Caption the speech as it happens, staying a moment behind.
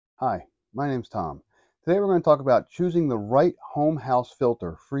Hi, my name's Tom. Today we're going to talk about choosing the right home house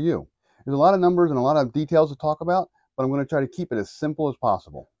filter for you. There's a lot of numbers and a lot of details to talk about, but I'm going to try to keep it as simple as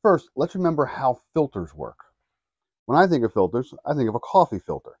possible. First, let's remember how filters work. When I think of filters, I think of a coffee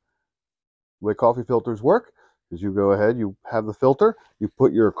filter. The way coffee filters work is you go ahead, you have the filter, you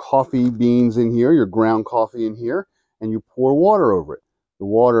put your coffee beans in here, your ground coffee in here, and you pour water over it. The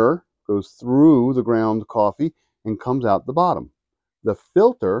water goes through the ground coffee and comes out the bottom. The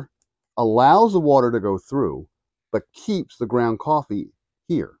filter allows the water to go through, but keeps the ground coffee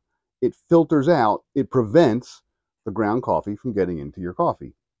here. It filters out, it prevents the ground coffee from getting into your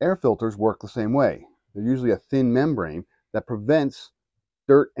coffee. Air filters work the same way. They're usually a thin membrane that prevents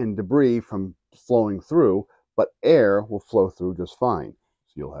dirt and debris from flowing through, but air will flow through just fine.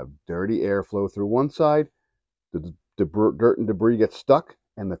 So you'll have dirty air flow through one side, the dirt and debris gets stuck,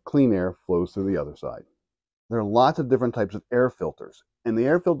 and the clean air flows through the other side. There are lots of different types of air filters, and the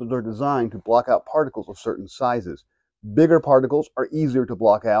air filters are designed to block out particles of certain sizes. Bigger particles are easier to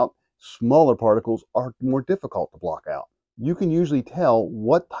block out. Smaller particles are more difficult to block out. You can usually tell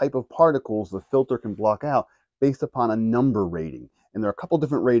what type of particles the filter can block out based upon a number rating. And there are a couple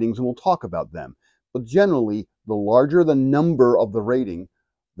different ratings, and we'll talk about them. But generally, the larger the number of the rating,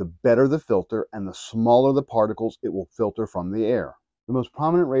 the better the filter, and the smaller the particles it will filter from the air. The most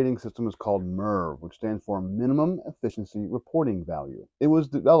prominent rating system is called MERV, which stands for Minimum Efficiency Reporting Value. It was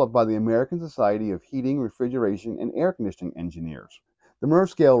developed by the American Society of Heating, Refrigeration, and Air Conditioning Engineers. The MERV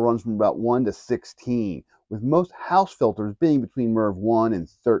scale runs from about 1 to 16, with most house filters being between MERV 1 and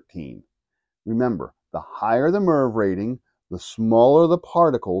 13. Remember, the higher the MERV rating, the smaller the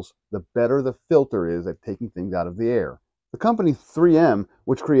particles, the better the filter is at taking things out of the air. The company 3M,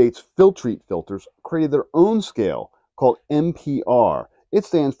 which creates Filtrete filters, created their own scale called MPR. It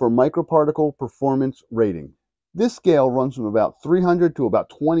stands for Microparticle Performance Rating. This scale runs from about 300 to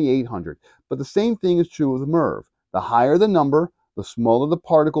about 2800, but the same thing is true of the MERV. The higher the number, the smaller the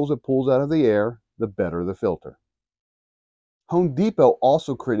particles it pulls out of the air, the better the filter. Home Depot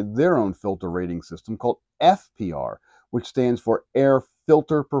also created their own filter rating system called FPR, which stands for Air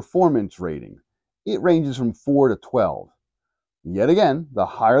Filter Performance Rating. It ranges from 4 to 12. Yet again, the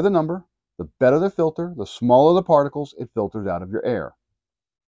higher the number, the better the filter, the smaller the particles it filters out of your air.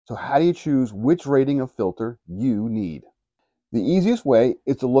 So how do you choose which rating of filter you need? The easiest way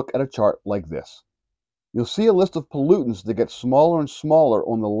is to look at a chart like this. You'll see a list of pollutants that get smaller and smaller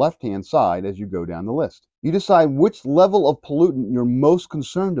on the left-hand side as you go down the list. You decide which level of pollutant you're most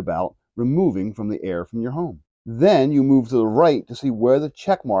concerned about removing from the air from your home. Then you move to the right to see where the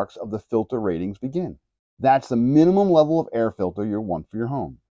check marks of the filter ratings begin. That's the minimum level of air filter you want for your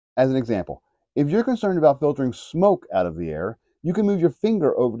home. As an example, if you're concerned about filtering smoke out of the air, you can move your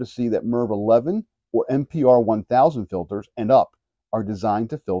finger over to see that MERV 11 or MPR 1000 filters and up are designed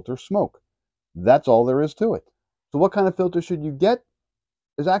to filter smoke. That's all there is to it. So what kind of filter should you get?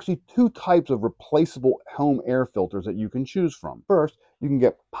 There's actually two types of replaceable home air filters that you can choose from. First, you can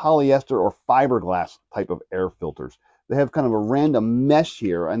get polyester or fiberglass type of air filters. They have kind of a random mesh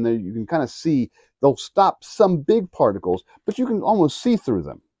here, and then you can kind of see they'll stop some big particles, but you can almost see through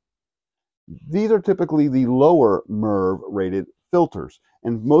them. These are typically the lower MERV rated filters,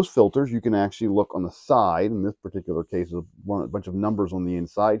 and most filters you can actually look on the side. In this particular case, a bunch of numbers on the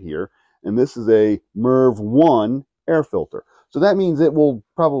inside here, and this is a MERV 1 air filter. So that means it will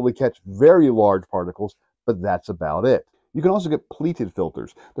probably catch very large particles, but that's about it. You can also get pleated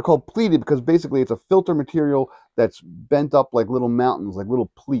filters. They're called pleated because basically it's a filter material that's bent up like little mountains, like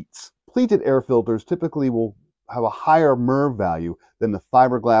little pleats. Pleated air filters typically will have a higher MERV value than the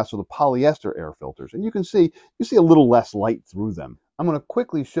fiberglass or the polyester air filters. And you see a little less light through them. I'm going to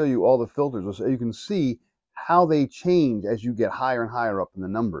quickly show you all the filters so you can see how they change as you get higher and higher up in the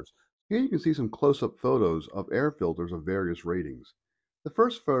numbers. Here you can see some close-up photos of air filters of various ratings. The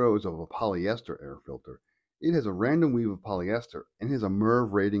first photo is of a polyester air filter. It has a random weave of polyester and has a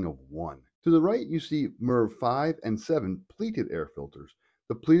MERV rating of 1. To the right you see MERV 5 and 7 pleated air filters.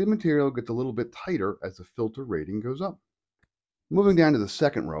 The pleated material gets a little bit tighter as the filter rating goes up. Moving down to the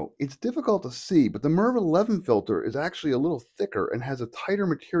second row, it's difficult to see, but the MERV 11 filter is actually a little thicker and has a tighter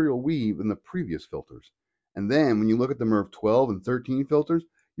material weave than the previous filters. And then when you look at the MERV 12 and 13 filters,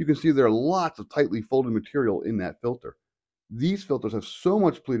 you can see there are lots of tightly folded material in that filter. These filters have so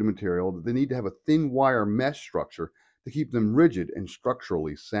much pleated material that they need to have a thin wire mesh structure to keep them rigid and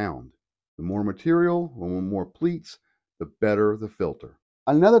structurally sound. The more material, the more pleats, the better the filter.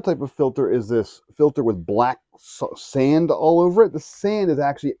 Another type of filter is this filter with black sand all over it. The sand is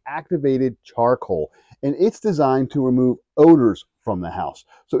actually activated charcoal, and it's designed to remove odors from the house.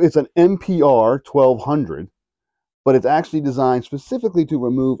 So it's an MPR 1200, but it's actually designed specifically to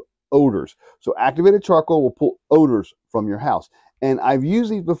remove odors. So activated charcoal will pull odors from your house. And I've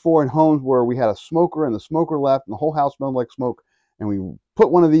used these before in homes where we had a smoker and the smoker left and the whole house smelled like smoke, and we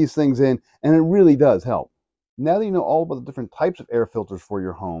put one of these things in, and it really does help. Now that you know all about the different types of air filters for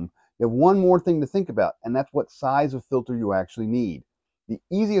your home, you have one more thing to think about, and that's what size of filter you actually need. The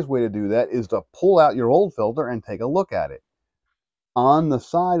easiest way to do that is to pull out your old filter and take a look at it. On the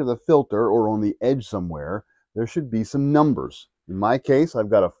side of the filter or on the edge somewhere, there should be some numbers. In my case, I've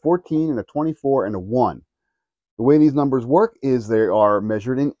got a 14 and a 24 and a 1. The way these numbers work is they are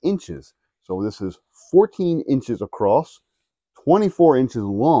measured in inches. So this is 14 inches across, 24 inches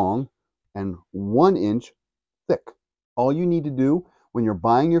long, and 1 inch thick. All you need to do when you're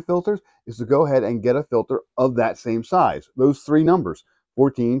buying your filters is to go ahead and get a filter of that same size. Those three numbers,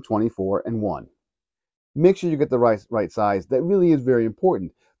 14, 24, and 1. Make sure you get the right size. That really is very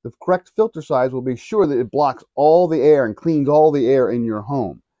important. The correct filter size will be sure that it blocks all the air and cleans all the air in your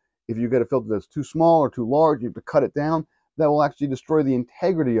home. If you get a filter that's too small or too large, you have to cut it down. That will actually destroy the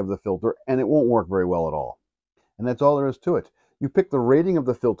integrity of the filter, and it won't work very well at all. And that's all there is to it. You pick the rating of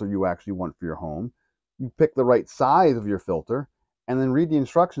the filter you actually want for your home. You pick the right size of your filter, and then read the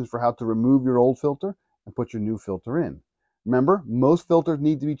instructions for how to remove your old filter and put your new filter in. Remember, most filters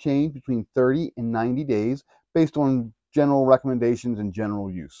need to be changed between 30 and 90 days based on general recommendations and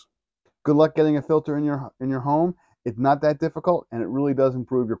general use. Good luck getting a filter in your home. It's not that difficult, and it really does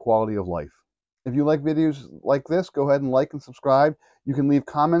improve your quality of life. If you like videos like this, go ahead and like and subscribe. You can leave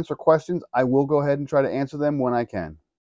comments or questions. I will go ahead and try to answer them when I can.